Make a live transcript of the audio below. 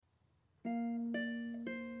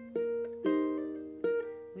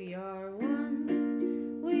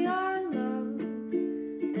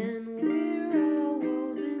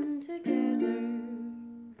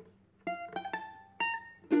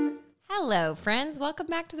Hello, friends. Welcome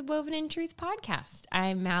back to the Woven in Truth podcast.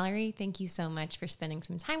 I'm Mallory. Thank you so much for spending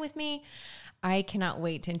some time with me. I cannot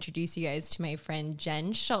wait to introduce you guys to my friend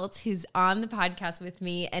Jen Schultz, who's on the podcast with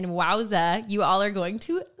me. And wowza, you all are going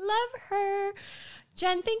to love her.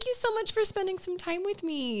 Jen, thank you so much for spending some time with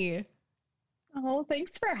me. Oh,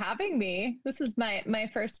 thanks for having me. This is my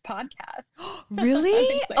first podcast.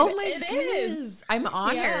 Really? Oh my goodness. I'm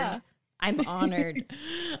honored. Yeah. I'm honored.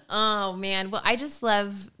 Oh man. Well,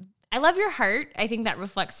 I love your heart. I think that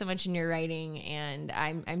reflects so much in your writing, and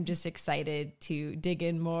I'm just excited to dig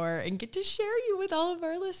in more and get to share you with all of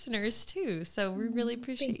our listeners too. So we really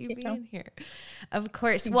appreciate you being here. Of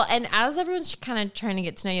course. Well, and as everyone's kind of trying to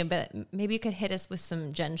get to know you, but maybe you could hit us with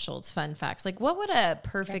some Jen Schultz fun facts. Like, what would a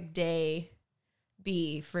perfect day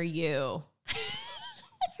be for you?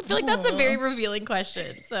 I feel like that's a very revealing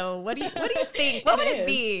question. So what do you think? What would it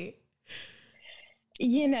be?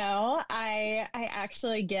 You know, I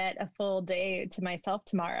actually get a full day to myself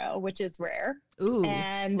tomorrow, which is rare. Ooh,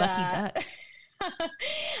 and lucky duck.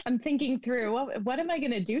 I'm thinking through what am I going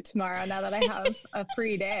to do tomorrow now that I have a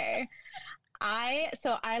free day.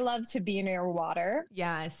 I love to be near water.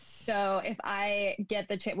 Yes. So if I get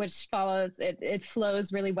the chance, which follows, it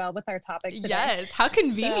flows really well with our topic today. Yes. How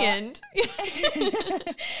convenient. So,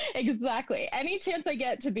 exactly. Any chance I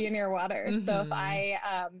get to be near water. Mm-hmm. So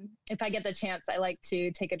if I get the chance, I like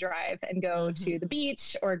to take a drive and go to the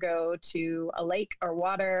beach or go to a lake or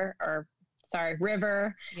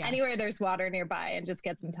river, anywhere there's water nearby, and just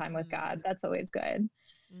get some time with God. That's always good.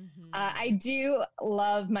 Mm-hmm. I do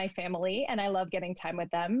love my family and I love getting time with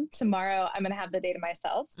them. Tomorrow I'm going to have the day to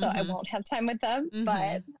myself, so I won't have time with them,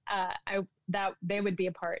 but they would be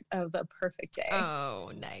a part of a perfect day.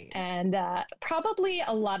 Oh, nice. And probably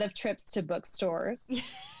a lot of trips to bookstores.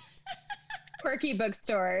 Quirky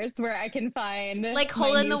bookstores where I can find like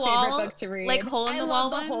hole in the wall book to read. Like hole in the wall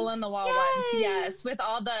ones. Hole in the wall ones. Yes, with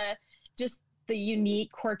all the the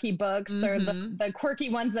unique quirky books or the quirky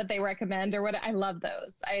ones that they recommend or what. I love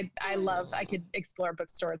those. I could explore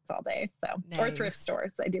bookstores all day. So nice. Or thrift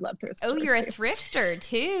stores. I do love thrift stores. Oh, you're a thrifter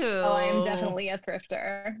too. Oh, I am definitely a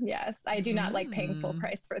thrifter. Yes. I do not like paying full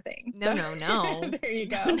price for things. No. There you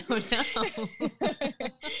go.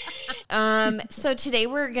 No. So today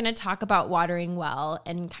we're going to talk about watering well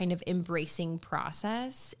and kind of embracing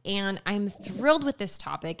process. And I'm thrilled with this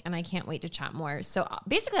topic and I can't wait to chat more. So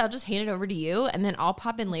basically I'll just hand it over to you and then I'll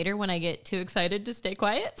pop in later when I get too excited to stay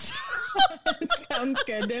quiet. Sounds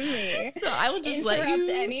good to me. So I will just interrupt let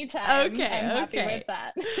you anytime. Okay. I'm happy with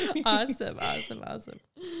that. Awesome.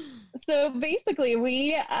 So basically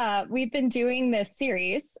we've been doing this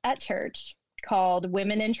series at church called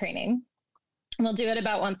Women in Training. We'll do it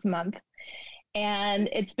about once a month. And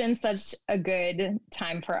it's been such a good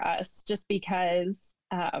time for us just because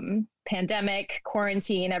pandemic,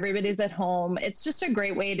 quarantine, everybody's at home. It's just a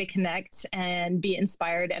great way to connect and be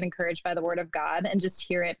inspired and encouraged by the word of God and just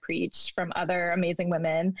hear it preached from other amazing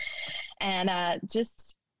women and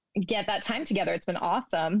just get that time together. It's been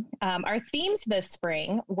awesome. Our themes this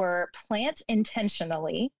spring were plant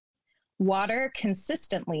intentionally, water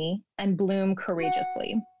consistently, and bloom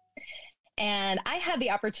courageously. And I had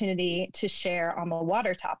the opportunity to share on the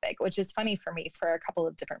water topic, which is funny for me for a couple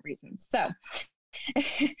of different reasons. So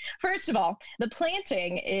first of all, the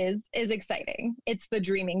planting is exciting. It's the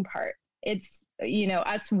dreaming part. It's,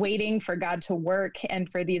 us waiting for God to work and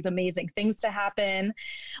for these amazing things to happen.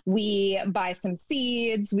 We buy some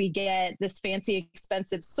seeds, we get this fancy,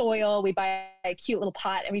 expensive soil, we buy a cute little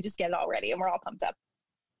pot, and we just get it all ready and we're all pumped up.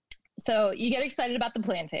 So you get excited about the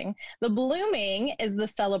planting. The blooming is the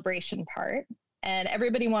celebration part. And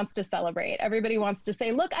everybody wants to celebrate. Everybody wants to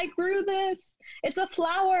say, look, I grew this. It's a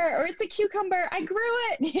flower or it's a cucumber. I grew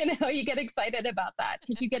it. You get excited about that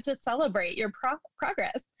because you get to celebrate your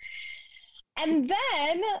progress. And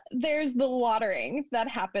then there's the watering that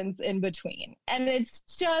happens in between. And it's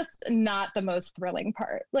just not the most thrilling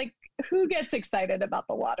part. Like, who gets excited about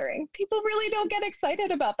the watering? People really don't get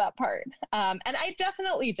excited about that part. And I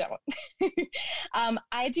definitely don't.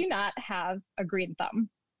 I do not have a green thumb.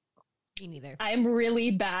 Me neither. I'm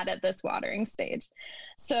really bad at this watering stage.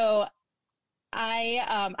 So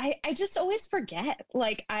I just always forget.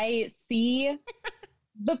 Like, I see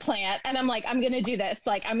the plant and I'm like, I'm going to do this.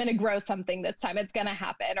 Like, I'm going to grow something this time. It's going to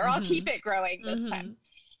happen, or I'll keep it growing this time.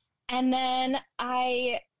 And then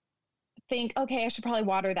I think, okay, I should probably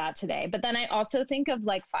water that today. But then I also think of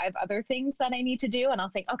like 5 other things that I need to do. And I'll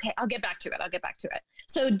think, okay, I'll get back to it.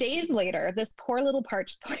 So days later, this poor little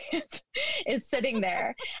parched plant is sitting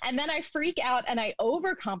there. And then I freak out and I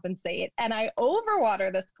overcompensate and I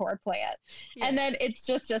overwater this poor plant. Yes. And then it's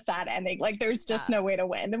just a sad ending. Like there's just no way to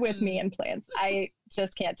win with me and plants. I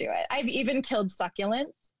just can't do it. I've even killed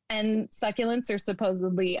succulents. And succulents are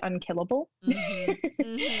supposedly unkillable.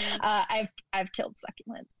 I've killed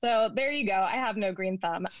succulents. So there you go. I have no green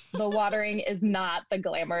thumb. The watering is not the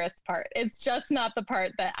glamorous part. It's just not the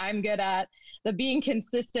part that I'm good at. The being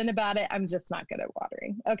consistent about it, I'm just not good at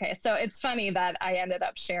watering. Okay, so it's funny that I ended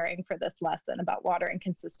up sharing for this lesson about watering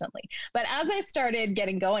consistently. But as I started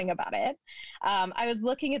getting going about it, I was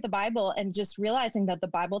looking at the Bible and just realizing that the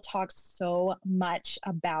Bible talks so much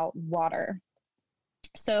about water.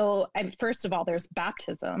 So first of all, there's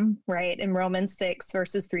baptism, right? In Romans 6,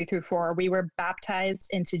 verses 3-4, we were baptized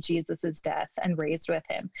into Jesus's death and raised with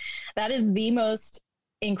him. That is the most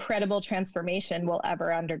incredible transformation we'll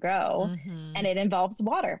ever undergo. And it involves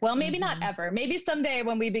water. Well, maybe not ever. Maybe someday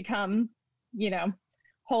when we become,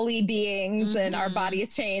 holy beings and our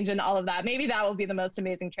bodies change and all of that, maybe that will be the most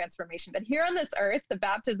amazing transformation. But here on this earth, the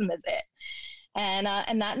baptism is it. And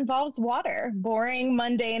that involves water. Boring,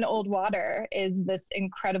 mundane, old water is this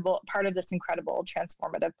incredible part of this incredible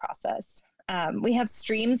transformative process. We have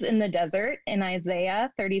streams in the desert in Isaiah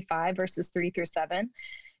 35, verses 3-7.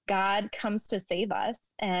 God comes to save us,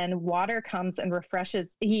 and water comes and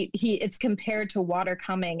refreshes. It's compared to water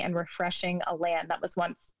coming and refreshing a land that was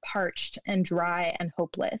once parched and dry and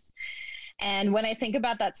hopeless. And when I think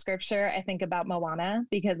about that scripture, I think about Moana,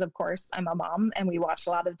 because of course I'm a mom and we watch a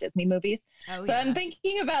lot of Disney movies. So I'm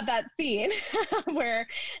thinking about that scene where,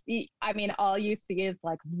 all you see is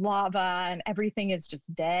like lava and everything is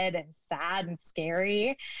just dead and sad and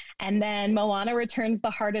scary. And then Moana returns the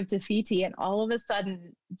heart of Te Fiti, and all of a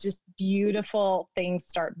sudden just beautiful things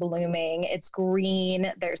start blooming. It's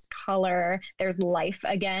green, there's color, there's life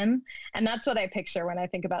again. And that's what I picture when I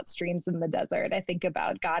think about streams in the desert. I think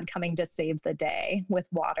about God coming to save the day with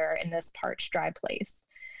water in this parched, dry place.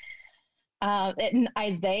 In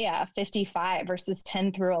Isaiah 55, verses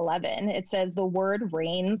 10-11, it says, the word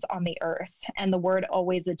reigns on the earth, and the word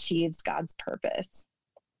always achieves God's purpose.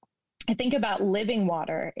 I think about living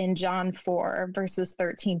water in John 4, verses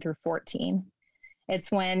 13-14.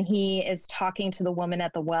 It's when he is talking to the woman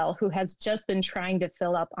at the well who has just been trying to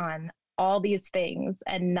fill up on all these things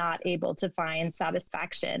and not able to find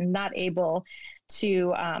satisfaction, not able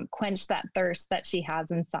to quench that thirst that she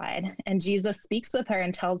has inside. And Jesus speaks with her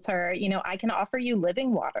and tells her, I can offer you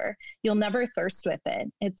living water. You'll never thirst with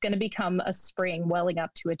it. It's going to become a spring welling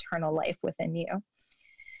up to eternal life within you.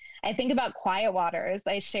 I think about quiet waters.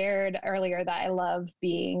 I shared earlier that I love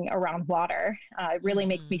being around water. It really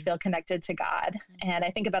makes me feel connected to God. And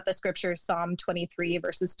I think about the scripture, Psalm 23,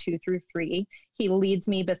 verses 2-3. He leads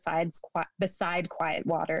me beside quiet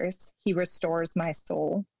waters. He restores my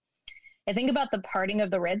soul. I think about the parting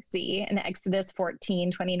of the Red Sea in Exodus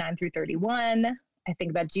 14, 29-31. I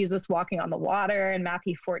think about Jesus walking on the water in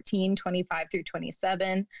Matthew 14,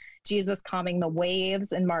 25-27, Jesus calming the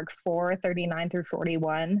waves in Mark 4,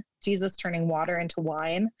 39-41, Jesus turning water into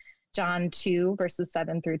wine, John 2, verses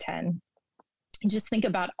 7-10. Just think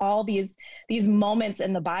about all these moments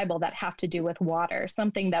in the Bible that have to do with water,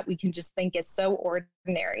 something that we can just think is so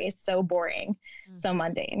ordinary, so boring, so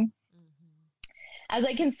mundane. As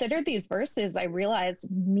I considered these verses, I realized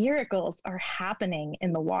miracles are happening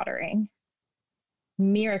in the watering.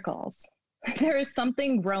 Miracles. There is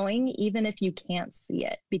something growing even if you can't see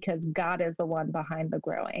it, because God is the one behind the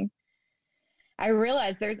growing. I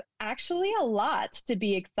realize there's actually a lot to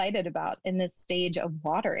be excited about in this stage of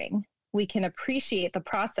watering. We can appreciate the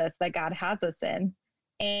process that God has us in,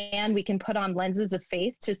 and we can put on lenses of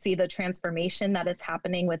faith to see the transformation that is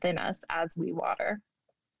happening within us as we water.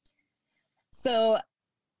 So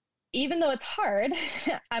even though it's hard,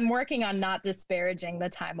 I'm working on not disparaging the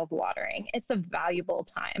time of watering. It's a valuable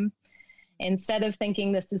time. Instead of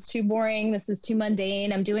thinking this is too boring, this is too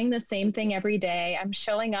mundane, I'm doing the same thing every day, I'm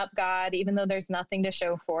showing up, God, even though there's nothing to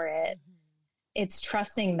show for it. It's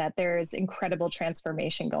trusting that there's incredible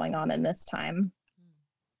transformation going on in this time.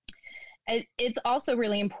 It's also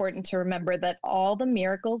really important to remember that all the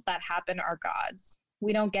miracles that happen are God's.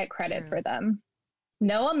 We don't get credit for them.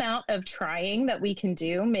 No amount of trying that we can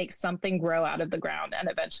do makes something grow out of the ground and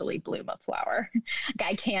eventually bloom a flower.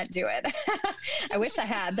 I can't do it. I wish I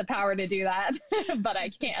had the power to do that, but I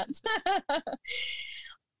can't.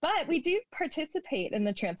 But we do participate in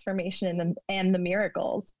the transformation and the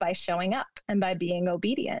miracles by showing up and by being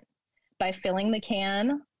obedient, by filling the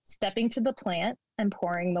can, stepping to the plant, and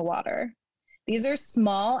pouring the water. These are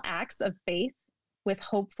small acts of faith with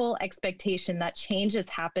hopeful expectation that change is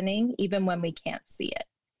happening even when we can't see it.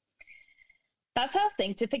 That's how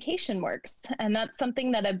sanctification works. And that's something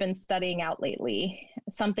that I've been studying out lately,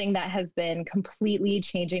 something that has been completely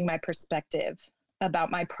changing my perspective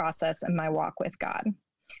about my process and my walk with God.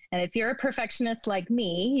 And if you're a perfectionist like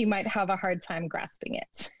me, you might have a hard time grasping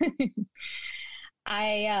it.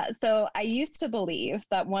 So I used to believe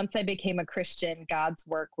that once I became a Christian, God's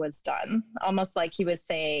work was done, almost like he was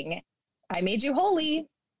saying, I made you holy.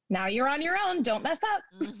 Now you're on your own. Don't mess up.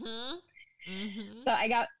 Mm-hmm. Mm-hmm. So I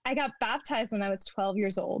got baptized when I was 12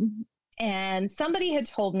 years old. And somebody had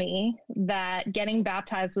told me that getting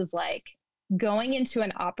baptized was like going into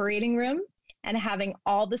an operating room and having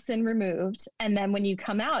all the sin removed. And then when you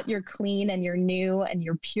come out, you're clean and you're new and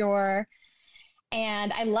you're pure.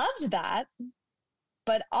 And I loved that.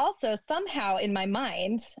 But also somehow in my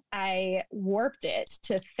mind, I warped it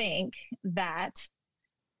to think that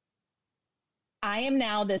I am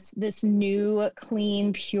now this new,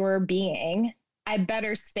 clean, pure being. I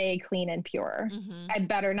better stay clean and pure. Mm-hmm. I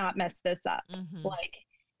better not mess this up. Mm-hmm. Like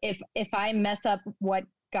if I mess up what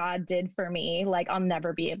God did for me, like I'll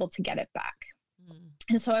never be able to get it back. Mm.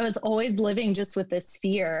 And so I was always living just with this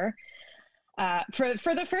fear. For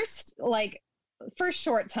the first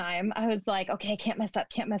short time, I was like, okay, can't mess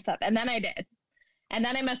up. And then I did. And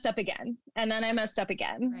then I messed up again. And then I messed up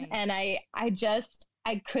again. Right. And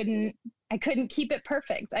I couldn't keep it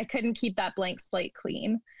perfect. I couldn't keep that blank slate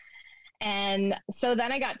clean. And so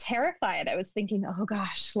then I got terrified. I was thinking, oh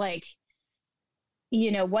gosh, like,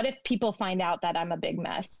 what if people find out that I'm a big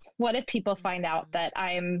mess? What if people find out that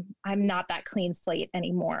I'm not that clean slate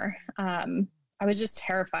anymore? I was just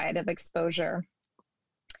terrified of exposure.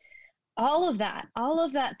 All of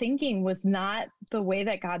that thinking was not the way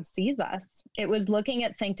that God sees us. It was looking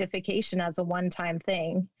at sanctification as a one-time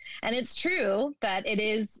thing. And it's true that it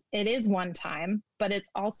is one time, but it's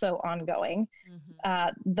also ongoing.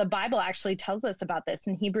 Mm-hmm. The Bible actually tells us about this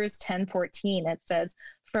in Hebrews 10:14. It says,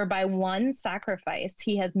 "For by one sacrifice,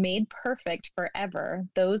 he has made perfect forever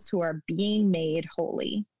those who are being made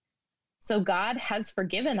holy." So God has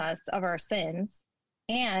forgiven us of our sins,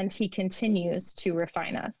 and he continues to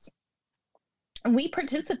refine us. And we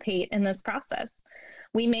participate in this process.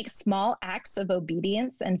 We make small acts of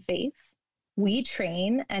obedience and faith. We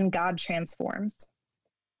train and God transforms.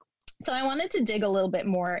 So I wanted to dig a little bit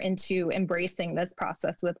more into embracing this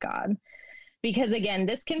process with God, because again,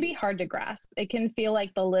 this can be hard to grasp. It can feel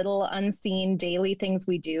like the little unseen daily things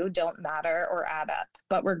we do don't matter or add up.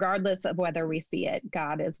 But regardless of whether we see it,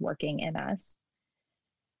 God is working in us.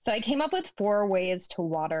 So I came up with 4 ways to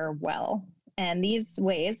water well. And these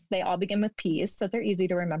ways, they all begin with P's, so they're easy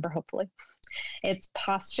to remember, hopefully. It's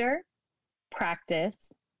posture,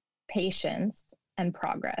 practice, patience, and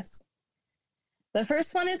progress. The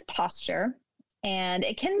first one is posture, and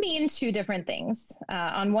it can mean 2 different things.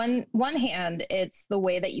 On one hand, it's the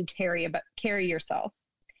way that you carry yourself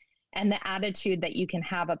and the attitude that you can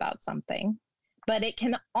have about something. But it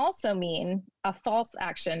can also mean a false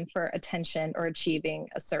action for attention or achieving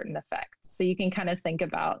a certain effect. So you can kind of think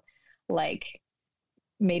about like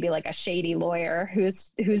maybe like a shady lawyer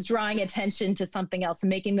who's drawing attention to something else and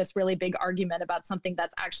making this really big argument about something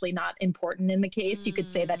that's actually not important in the case. You could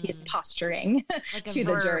say that he's posturing like to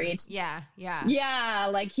the jury. Yeah.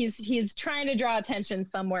 Like he's trying to draw attention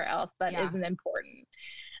somewhere else that isn't important.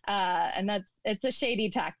 And it's a shady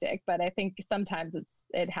tactic, but I think sometimes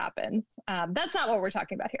it happens. That's not what we're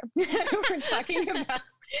talking about here. We're talking about,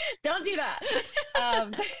 don't do that.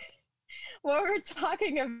 What we're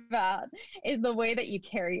talking about is the way that you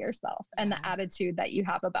carry yourself and the attitude that you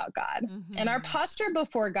have about God. Mm-hmm. And our posture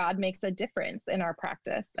before God makes a difference in our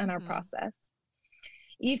practice and our process.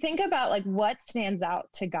 You think about like what stands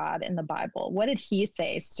out to God in the Bible. What did he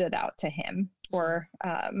say stood out to him? Or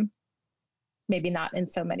maybe not in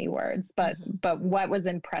so many words, but what was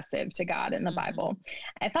impressive to God in the Bible?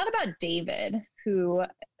 I thought about David, who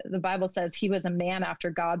the Bible says he was a man after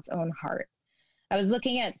God's own heart. I was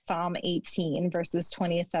looking at Psalm 18, verses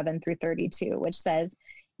 27 through 32, which says,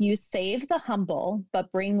 "You save the humble,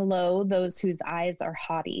 but bring low those whose eyes are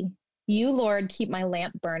haughty. You, Lord, keep my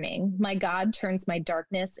lamp burning. My God turns my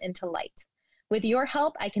darkness into light. With your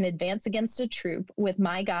help, I can advance against a troop. With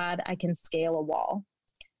my God, I can scale a wall.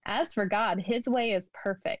 As for God, his way is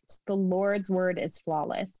perfect. The Lord's word is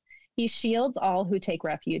flawless. He shields all who take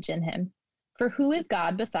refuge in him. For who is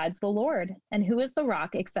God besides the Lord? And who is the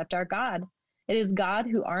rock except our God? It is God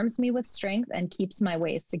who arms me with strength and keeps my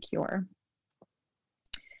ways secure."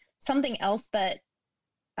 Something else that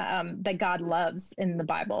God loves in the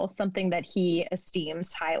Bible, something that he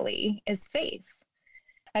esteems highly, is faith.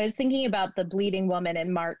 I was thinking about the bleeding woman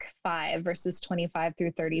in Mark 5, verses 25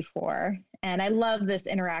 through 34. And I love this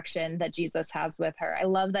interaction that Jesus has with her. I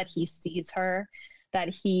love that he sees her, that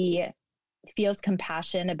he feels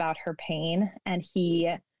compassion about her pain, and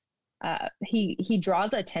he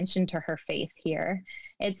draws attention to her faith here.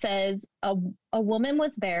 It says, a woman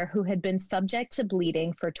was there who had been subject to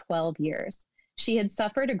bleeding for 12 years. She had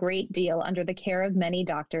suffered a great deal under the care of many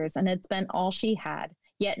doctors and had spent all she had.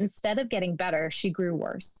 Yet instead of getting better, she grew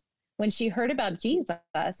worse. When she heard about Jesus,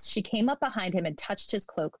 she came up behind him and touched his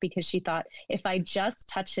cloak because she thought, if I just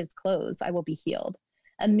touch his clothes, I will be healed.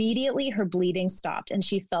 Immediately, her bleeding stopped, and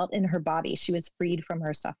she felt in her body she was freed from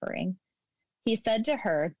her suffering. He said to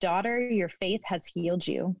her, "Daughter, your faith has healed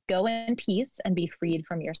you. Go in peace and be freed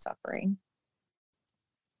from your suffering."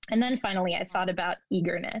 And then finally, I thought about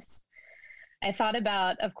eagerness. I thought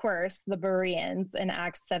about, of course, the Bereans in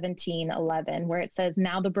Acts 17:11, where it says,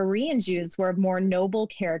 "Now the Berean Jews were of more noble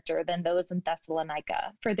character than those in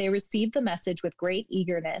Thessalonica, for they received the message with great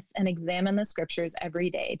eagerness and examined the scriptures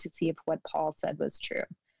every day to see if what Paul said was true."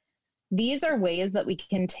 These are ways that we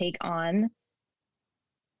can take on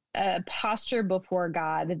a posture before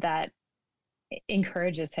God that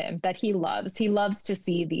encourages him, that he loves. He loves to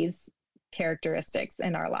see these characteristics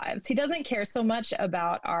in our lives. He doesn't care so much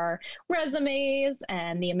about our resumes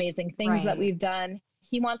and the amazing things that we've done.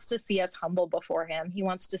 He wants to see us humble before him. He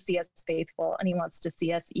wants to see us faithful, and he wants to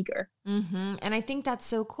see us eager. Mm-hmm. And I think that's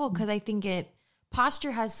so cool, because I think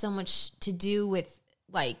posture has so much to do with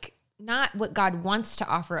like not what God wants to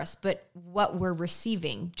offer us, but what we're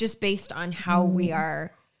receiving just based on how we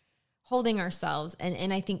are holding ourselves.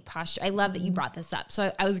 And I think posture, I love that you brought this up.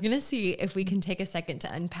 So I was going to see if we can take a second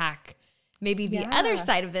to unpack maybe the other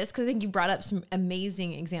side of this, because I think you brought up some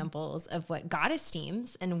amazing examples of what God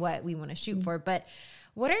esteems and what we want to shoot for. But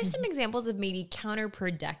what are some examples of maybe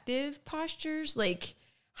counterproductive postures? Like,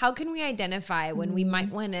 how can we identify when we might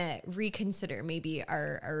want to reconsider maybe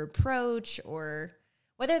our approach, or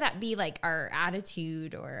whether that be like our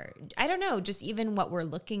attitude, or I don't know, just even what we're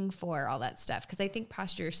looking for, all that stuff. Because I think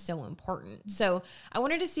posture is so important. So I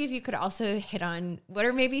wanted to see if you could also hit on what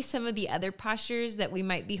are maybe some of the other postures that we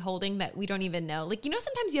might be holding that we don't even know. Like,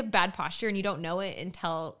 sometimes you have bad posture and you don't know it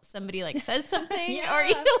until somebody like says something or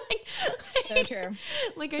you like so true.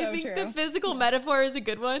 Like, so I think the physical metaphor is a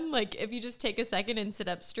good one. Like, if you just take a second and sit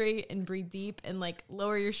up straight and breathe deep and like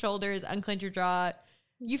lower your shoulders, unclench your jaw,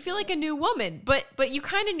 you feel like a new woman, but you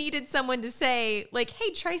kind of needed someone to say like,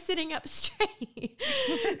 "Hey, try sitting up straight."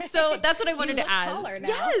 So that's what I wanted to add.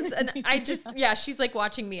 Yes, and I just she's like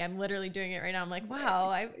watching me. I'm literally doing it right now. I'm like,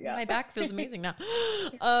 wow, my back feels amazing now,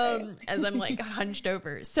 as I'm like hunched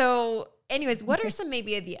over. So, anyways, what are some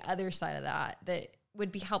maybe of the other side of that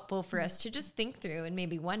would be helpful for us to just think through and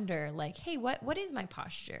maybe wonder like, hey, what is my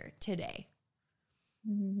posture today?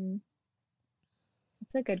 Mm-hmm.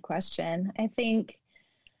 That's a good question. I think.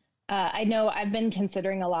 I know I've been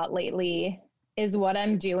considering a lot lately, is what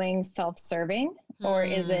I'm doing self-serving, or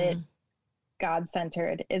is it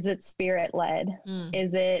God-centered? Is it spirit-led?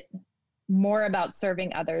 Is it more about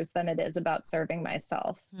serving others than it is about serving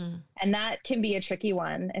myself? And that can be a tricky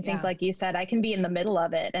one. I think, like you said, I can be in the middle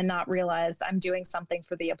of it and not realize I'm doing something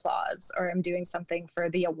for the applause, or I'm doing something for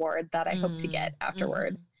the award that I hope to get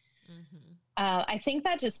afterward. I think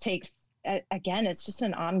that just takes, again, it's just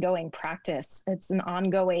an ongoing practice. It's an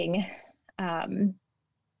ongoing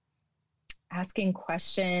asking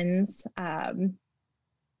questions,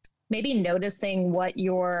 maybe noticing what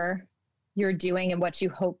you're doing and what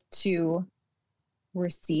you hope to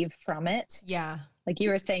receive from it. Yeah. Like you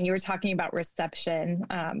were saying, you were talking about reception,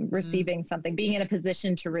 receiving something, being in a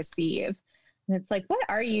position to receive. And it's like, what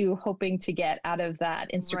are you hoping to get out of that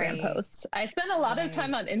Instagram post? I spend a lot of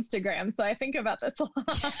time on Instagram, so I think about this a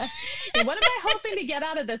lot. And what am I hoping to get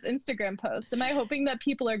out of this Instagram post? Am I hoping that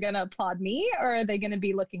people are going to applaud me, or are they going to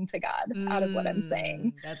be looking to God out of what I'm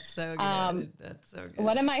saying? That's so good. That's so good.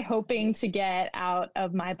 What am I hoping to get out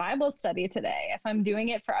of my Bible study today? If I'm doing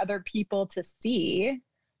it for other people to see,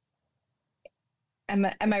 am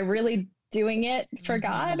I really doing it for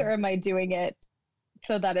God, or am I doing it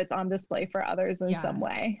so that it's on display for others in some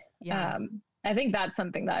way? I think that's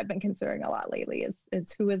something that I've been considering a lot lately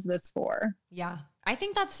is who is this for? Yeah. I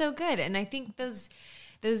think that's so good. And I think those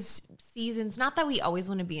seasons, not that we always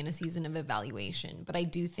want to be in a season of evaluation, but I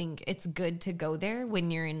do think it's good to go there when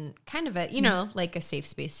you're in kind of a, like a safe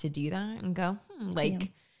space to do that and go,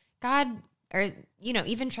 God, or,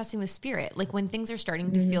 even trusting the Spirit, like when things are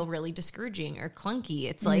starting to feel really discouraging or clunky,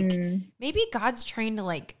 it's like, maybe God's trying to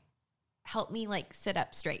like help me like sit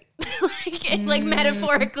up straight, like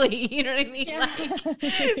metaphorically, you know what I mean? Yeah.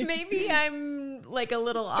 Like maybe I'm like a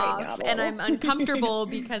little off and I'm uncomfortable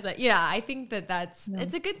because I think that's,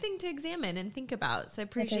 it's a good thing to examine and think about. So I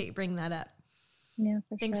appreciate you bringing that up. Yeah.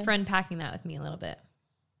 Thanks for unpacking that with me a little bit.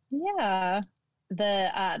 Yeah.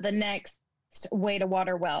 The next way to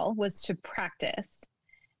water well was to practice.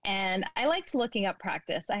 And I liked looking up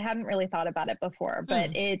practice. I hadn't really thought about it before,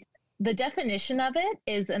 but the definition of it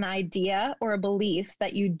is an idea or a belief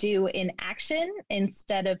that you do in action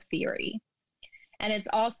instead of theory. And it's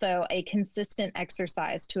also a consistent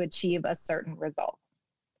exercise to achieve a certain result.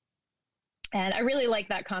 And I really like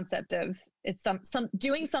that concept of it's some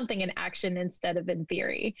doing something in action instead of in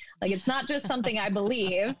theory. Like, it's not just something I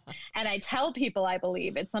believe and I tell people I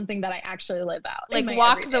believe. It's something that I actually live out. Like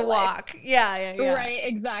walk the walk. Yeah. Right.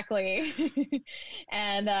 Exactly.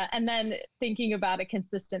 And then thinking about a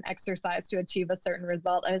consistent exercise to achieve a certain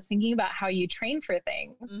result, I was thinking about how you train for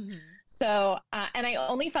things. Mm-hmm. So, and I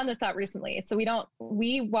only found this out recently. So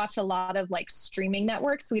we watch a lot of like streaming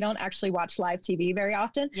networks. We don't actually watch live TV very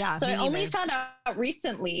often. Yeah. So I only found out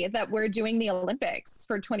recently that we're doing the Olympics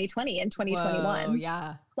for 2020 and 2021. Whoa,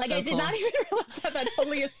 yeah. Like, so I did not even realize that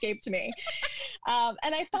totally escaped me. And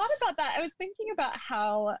I thought about that. I was thinking about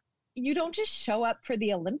how you don't just show up for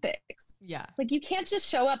the Olympics. Yeah. Like, you can't just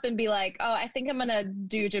show up and be like, oh, I think I'm going to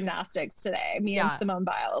do gymnastics today. Me and Simone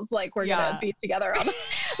Biles, like, we're going to be together on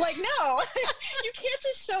like, no, you can't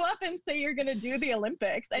just show up and say you're going to do the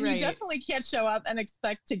Olympics. And you definitely can't show up and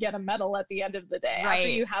expect to get a medal at the end of the day after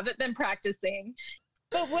you haven't been practicing.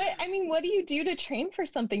 But what do you do to train for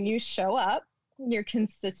something? You show up, you're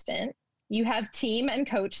consistent. You have team and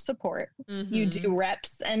coach support. Mm-hmm. You do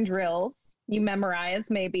reps and drills. You memorize,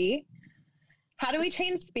 maybe. How do we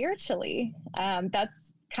train spiritually?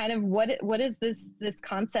 That's kind of what is this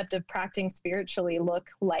concept of practicing spiritually look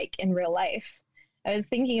like in real life? I was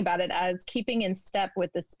thinking about it as keeping in step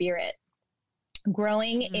with the Spirit,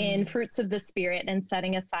 growing in fruits of the Spirit and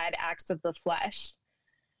setting aside acts of the flesh.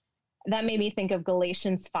 That made me think of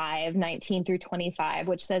Galatians 5:19 through 25,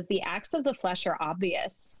 which says the acts of the flesh are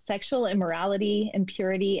obvious: sexual immorality,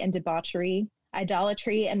 impurity and debauchery,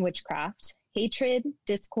 idolatry and witchcraft, hatred,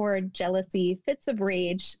 discord, jealousy, fits of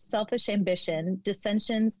rage, selfish ambition,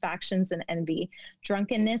 dissensions, factions, and envy,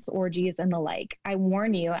 drunkenness, orgies, and the like. I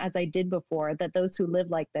warn you, as I did before, that those who live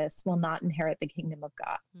like this will not inherit the kingdom of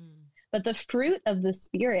God. But the fruit of the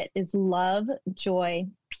Spirit is love, joy,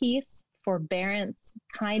 peace, forbearance,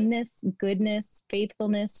 kindness, goodness,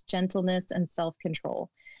 faithfulness, gentleness, and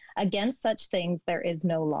self-control. Against such things there is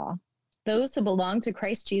no law. Those who belong to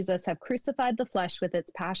Christ Jesus have crucified the flesh with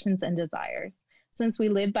its passions and desires. Since we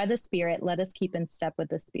live by the Spirit, let us keep in step with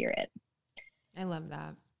the Spirit. I love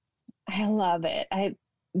that. I love it.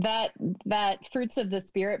 That fruits of the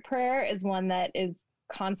Spirit prayer is one that is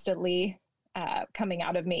constantly coming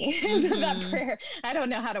out of me. That prayer, I don't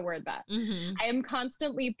know how to word that. I am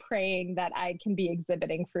constantly praying that I can be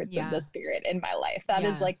exhibiting fruits of the Spirit in my life. That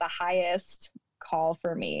is like the highest call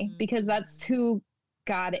for me, because that's who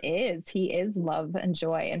God is. He is love and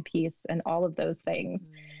joy and peace and all of those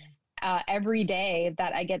things. Every day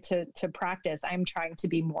that I get to practice, I'm trying to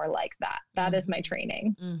be more like that. That is my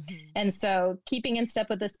training. And so keeping in step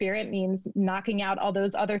with the Spirit means knocking out all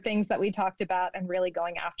those other things that we talked about and really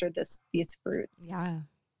going after these fruits. Yeah.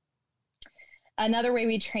 Another way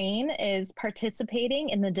we train is participating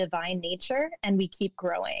in the divine nature, and we keep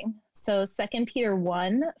growing. So 2 Peter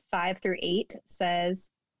 1:5 through 8 says, is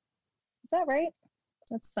that right?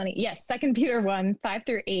 That's funny. Yes, 2 Peter 1:5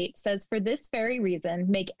 through 8 says, for this very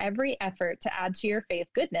reason, make every effort to add to your faith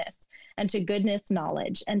goodness, and to goodness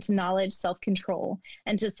knowledge, and to knowledge self-control,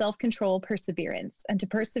 and to self-control perseverance, and to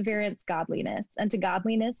perseverance godliness, and to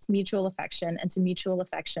godliness mutual affection, and to mutual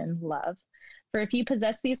affection love. For if you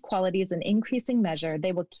possess these qualities in increasing measure,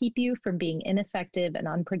 they will keep you from being ineffective and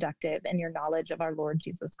unproductive in your knowledge of our Lord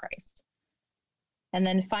Jesus Christ. And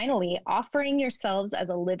then finally, offering yourselves as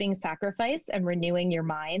a living sacrifice and renewing your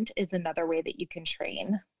mind is another way that you can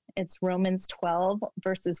train. It's Romans 12,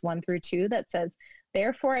 verses 1 through 2 that says,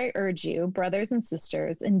 therefore I urge you, brothers and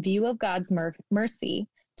sisters, in view of God's mercy,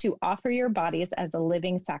 to offer your bodies as a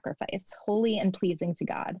living sacrifice, holy and pleasing to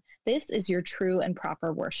God. This is your true and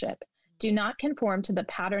proper worship. Do not conform to the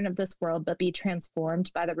pattern of this world, but be transformed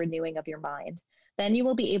by the renewing of your mind. Then you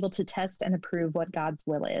will be able to test and approve what God's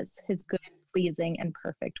will is, his good, pleasing, and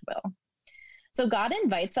perfect will. So God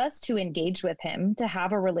invites us to engage with him, to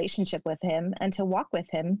have a relationship with him, and to walk with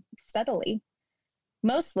him steadily.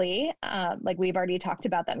 Mostly, like we've already talked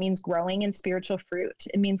about, that means growing in spiritual fruit.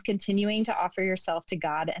 It means continuing to offer yourself to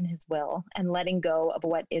God and his will, and letting go of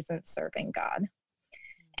what isn't serving God.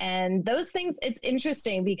 And those things, it's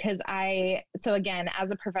interesting because so again,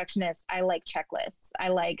 as a perfectionist, I like checklists. I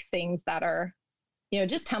like things that are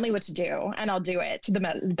just tell me what to do and I'll do it to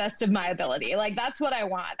the best of my ability. Like, that's what I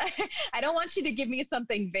want. I don't want you to give me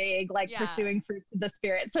something vague, like pursuing fruits of the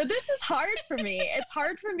spirit. So this is hard for me. It's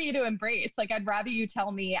hard for me to embrace. Like, I'd rather you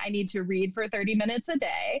tell me I need to read for 30 minutes a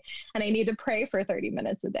day and I need to pray for 30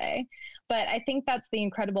 minutes a day. But I think that's the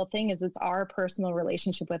incredible thing is it's our personal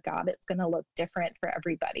relationship with God. It's going to look different for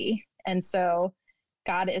everybody. And so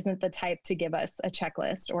God isn't the type to give us a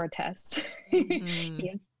checklist or a test.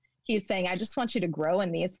 Mm-hmm. He's saying, I just want you to grow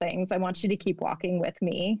in these things. I want you to keep walking with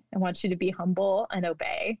me. I want you to be humble and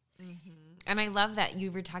obey. Mm-hmm. And I love that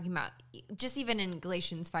you were talking about just even in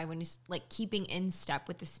Galatians 5, when you like keeping in step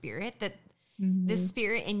with the Spirit, that the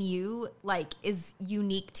Spirit in you like is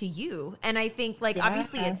unique to you. And I think like,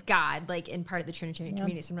 obviously it's God, like in part of the Trinitarian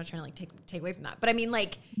community. So I'm not trying to like take away from that, but I mean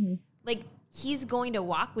like he's going to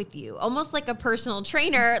walk with you almost like a personal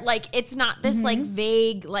trainer. Like, it's not this like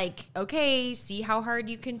vague, like, okay, see how hard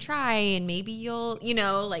you can try and maybe you'll,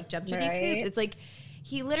 like jump through these hoops. It's like,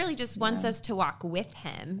 he literally just wants us to walk with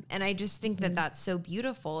him. And I just think that that's so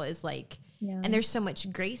beautiful is like, and there's so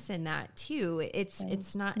much grace in that too.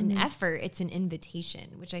 It's not an effort, it's an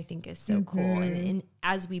invitation, which I think is so cool. And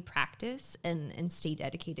as we practice and stay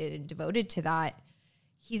dedicated and devoted to that,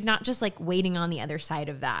 he's not just like waiting on the other side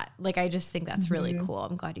of that. Like, I just think that's really cool.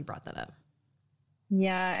 I'm glad you brought that up.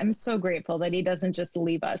 Yeah, I'm so grateful that he doesn't just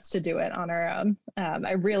leave us to do it on our own.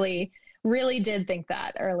 I really, really did think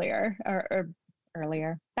that earlier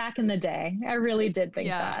back in the day. I really did think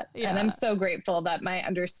that. Yeah. And I'm so grateful that my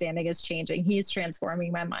understanding is changing. He's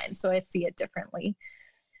transforming my mind, so I see it differently.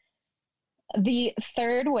 The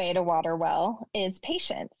third way to water well is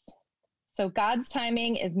patience. So God's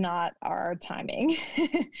timing is not our timing.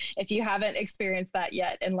 If you haven't experienced that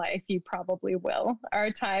yet in life, you probably will.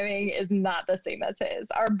 Our timing is not the same as his.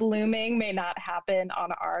 Our blooming may not happen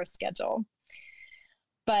on our schedule.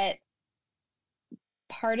 But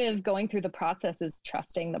part of going through the process is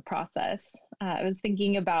trusting the process. I was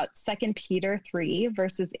thinking about 2 Peter 3,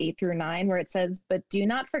 verses 8 through 9, where it says, "But do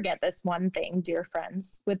not forget this one thing, dear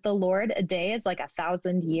friends. With the Lord, a day is like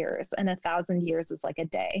 1,000 years, and 1,000 years is like a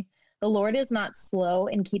day. The Lord is not slow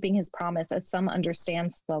in keeping his promise, as some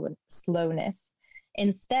understand slowness.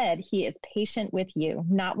 Instead, he is patient with you,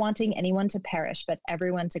 not wanting anyone to perish, but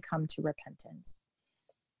everyone to come to repentance."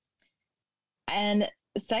 And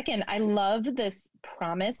second, I love this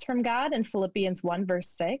promise from God in Philippians 1, verse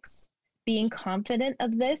 6, being confident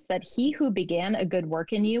of this, that he who began a good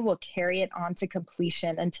work in you will carry it on to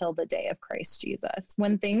completion until the day of Christ Jesus.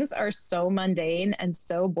 When things are so mundane and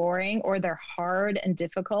so boring, or they're hard and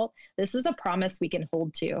difficult, this is a promise we can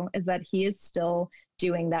hold to, is that he is still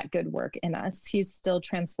doing that good work in us. He's still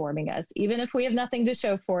transforming us. Even if we have nothing to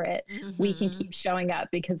show for it, we can keep showing up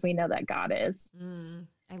because we know that God is.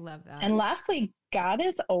 I love that. And lastly, God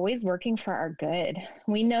is always working for our good.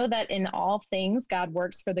 We know that in all things, God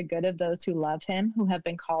works for the good of those who love him, who have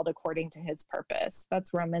been called according to his purpose.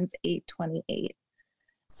 That's Romans 8:28.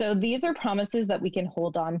 So these are promises that we can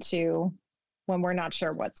hold on to when we're not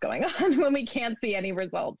sure what's going on, when we can't see any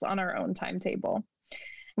results on our own timetable.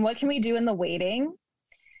 And what can we do in the waiting?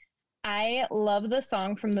 I love the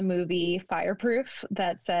song from the movie Fireproof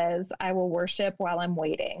that says, "I will worship while I'm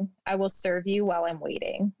waiting. I will serve you while I'm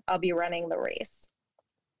waiting. I'll be running the race."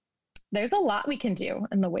 There's a lot we can do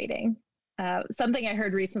in the waiting. Something I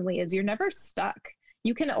heard recently is you're never stuck.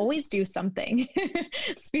 You can always do something.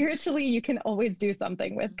 Spiritually, you can always do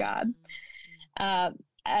something with God.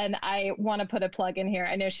 And I want to put a plug in here.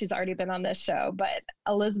 I know she's already been on this show, but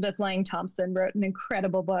Elizabeth Lang Thompson wrote an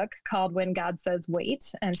incredible book called When God Says Wait.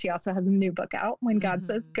 And she also has a new book out, When God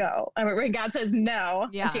Says Go. I mean, When God Says No.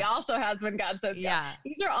 Yeah. And she also has When God Says Go.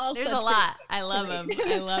 These are all There's a lot. I love them.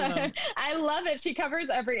 I love them. I love it. She covers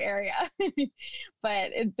every area.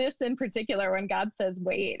 But this in particular, When God Says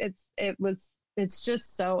Wait, it's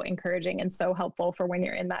just so encouraging and so helpful for when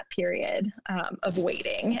you're in that period of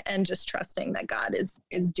waiting and just trusting that God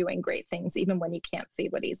is doing great things, even when you can't see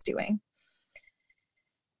what he's doing.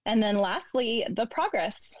 And then lastly, the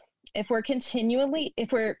progress. If we're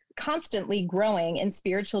constantly growing in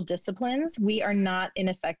spiritual disciplines, we are not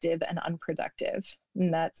ineffective and unproductive.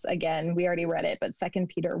 And that's, again, we already read it, but 2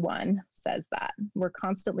 Peter 1 says that. We're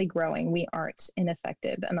constantly growing. We aren't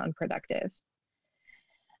ineffective and unproductive.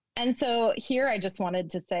 And so here I just wanted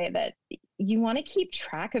to say that you want to keep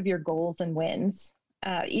track of your goals and wins.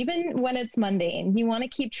 Even when it's mundane, you want to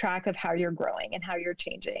keep track of how you're growing and how you're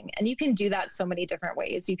changing. And you can do that so many different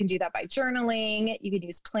ways. You can do that by journaling. You can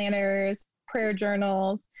use planners, prayer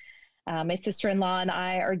journals. My sister-in-law and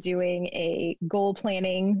I are doing a goal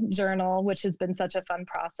planning journal, which has been such a fun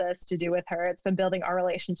process to do with her. It's been building our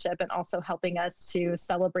relationship and also helping us to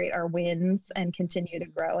celebrate our wins and continue to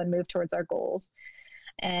grow and move towards our goals.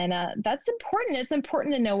 And that's important. It's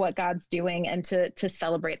important to know what God's doing and to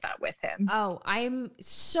celebrate that with him. Oh, I'm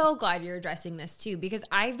so glad you're addressing this too, because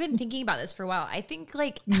I've been thinking about this for a while. I think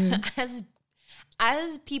like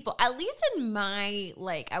as people, at least in my,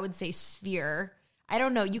 like, I would say sphere, I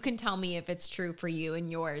don't know, you can tell me if it's true for you and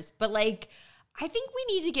yours, but like, I think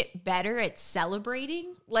we need to get better at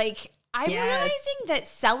celebrating. Like, I'm realizing that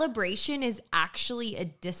celebration is actually a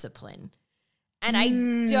discipline. And I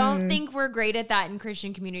don't think we're great at that in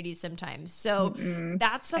Christian communities sometimes. So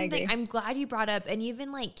that's something I'm glad you brought up. And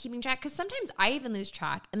even like keeping track, because sometimes I even lose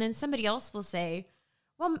track. And then somebody else will say,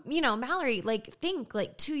 well, you know, Mallory, like think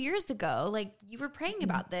like 2 years ago, like you were praying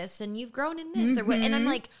about this and you've grown in this or what. And I'm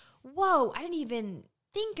like, whoa, I didn't even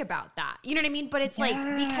think about that. You know what I mean? But it's like,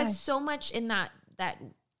 because so much in that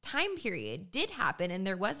time period did happen and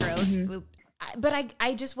there was growth. But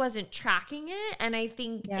I just wasn't tracking it. And I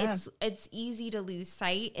think it's easy to lose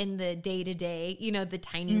sight in the day to day, you know, the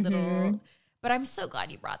tiny little, but I'm so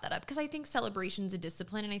glad you brought that up because I think celebration's a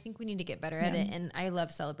discipline and I think we need to get better at it. And I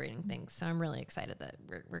love celebrating things. So I'm really excited that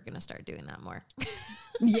we're going to start doing that more.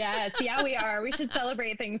 Yes. Yeah, we are. We should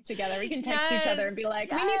celebrate things together. We can text each other and be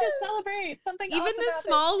like, we need to celebrate something. Even the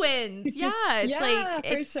small wins. Yeah. It's like,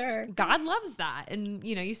 for sure. God loves that. And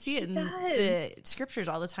you know, you see it in the scriptures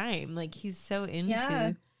all the time. Like he's so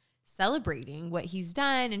into celebrating what he's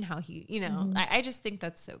done and how he, you know, I just think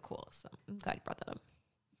that's so cool. So I'm glad you brought that up.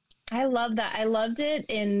 I love that. I loved it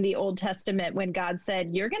in the Old Testament when God said,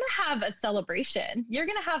 you're going to have a celebration. You're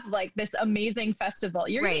going to have like this amazing festival.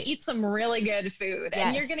 You're going to eat some really good food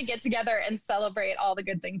and you're going to get together and celebrate all the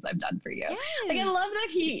good things I've done for you. Yes. Like, I love that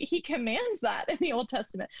he commands that in the Old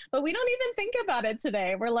Testament, but we don't even think about it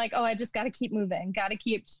today. We're like, oh, I just got to keep moving, got to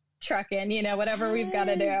keep trucking, you know, whatever we've got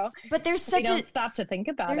to do. But there's such don't stop to think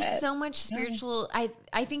about it. There's so much spiritual,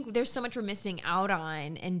 I think there's so much we're missing out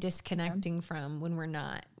on and disconnecting from when we're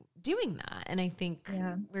not doing that. And I think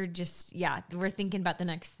we're just, we're thinking about the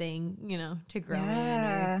next thing, you know, to grow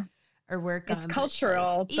in or work on. It's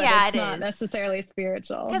cultural, but it's not necessarily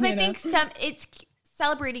spiritual. Because I think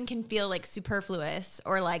celebrating can feel like superfluous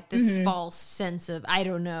or like this false sense of, I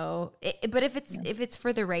don't know. But if it's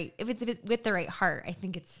with the right heart, I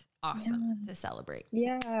think it's awesome to celebrate.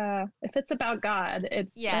 Yeah. If it's about God,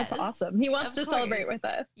 that's awesome. He wants to celebrate with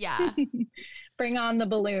us. Yeah. Bring on the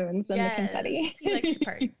balloons and the confetti. He likes to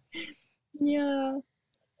party. Yeah.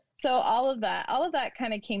 So all of that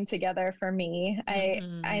kind of came together for me.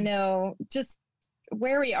 I know just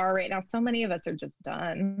where we are right now, so many of us are just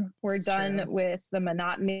done. We're done with the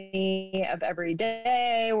monotony of every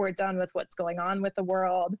day. We're done with what's going on with the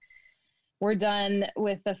world. We're done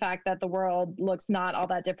with the fact that the world looks not all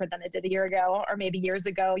that different than it did a year ago, or maybe years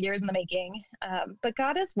ago, years in the making. But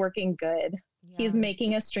God is working good. Yeah. He's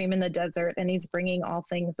making a stream in the desert and he's bringing all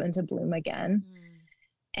things into bloom again.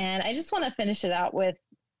 And I just want to finish it out with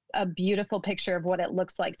a beautiful picture of what it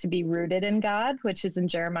looks like to be rooted in God, which is in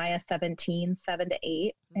Jeremiah 17,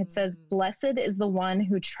 7-8. It says, "Blessed is the one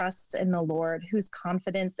who trusts in the Lord, whose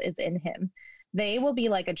confidence is in him. They will be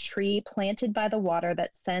like a tree planted by the water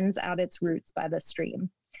that sends out its roots by the stream.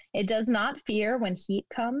 It does not fear when heat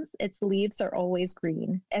comes. Its leaves are always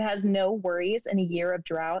green. It has no worries in a year of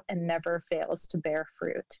drought and never fails to bear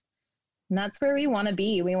fruit." And that's where we want to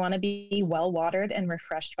be. We want to be well watered and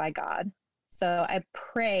refreshed by God. So I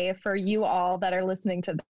pray for you all that are listening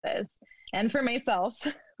to this and for myself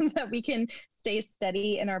that we can stay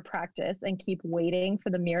steady in our practice and keep waiting for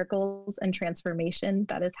the miracles and transformation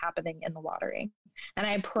that is happening in the watering. And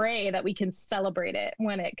I pray that we can celebrate it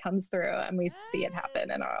when it comes through and we see it happen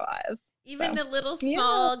in our lives. Even the little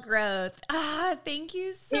small growth. Thank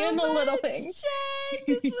you so much, the little things. Jen.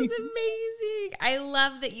 This was amazing. I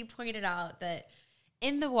love that you pointed out that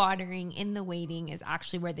in the watering, in the waiting is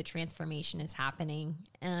actually where the transformation is happening,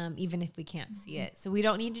 even if we can't see it. So we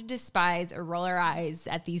don't need to despise or roll our eyes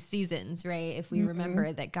at these seasons, right? If we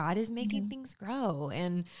remember that God is making things grow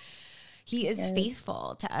and he is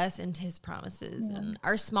faithful to us and to his promises and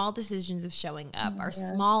our small decisions of showing up, our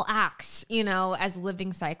small acts, you know, as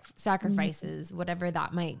living sacrifices, whatever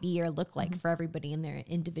that might be or look like for everybody in their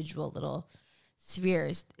individual little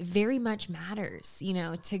spheres, very much matters, you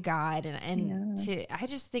know, to God and to, I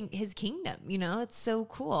just think his kingdom, you know, it's so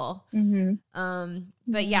cool.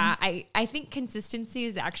 But I think consistency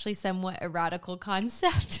is actually somewhat a radical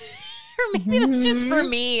concept. Or maybe that's just for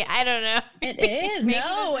me. I don't know. It is.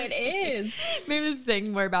 No, it is. Maybe this is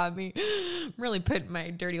saying more about me. I'm really putting my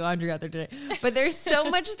dirty laundry out there today. But there's so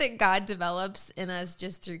much that God develops in us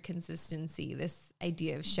just through consistency, this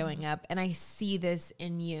idea of showing up. And I see this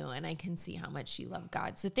in you, and I can see how much you love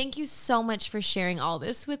God. So thank you so much for sharing all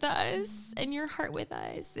this with us and your heart with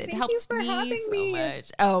us. It helped me so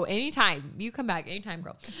much. Oh, anytime. You come back anytime,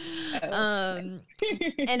 girl. And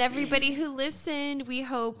everybody who listened, we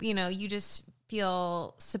hope, you just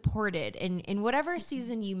feel supported in whatever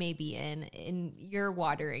season you may be in your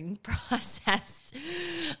watering process.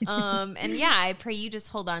 And yeah, I pray you just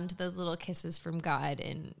hold on to those little kisses from God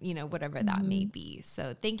and, whatever that may be.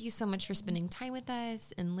 So thank you so much for spending time with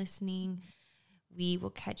us and listening. We will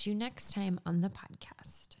catch you next time on the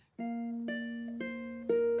podcast.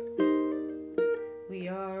 We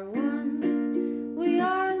are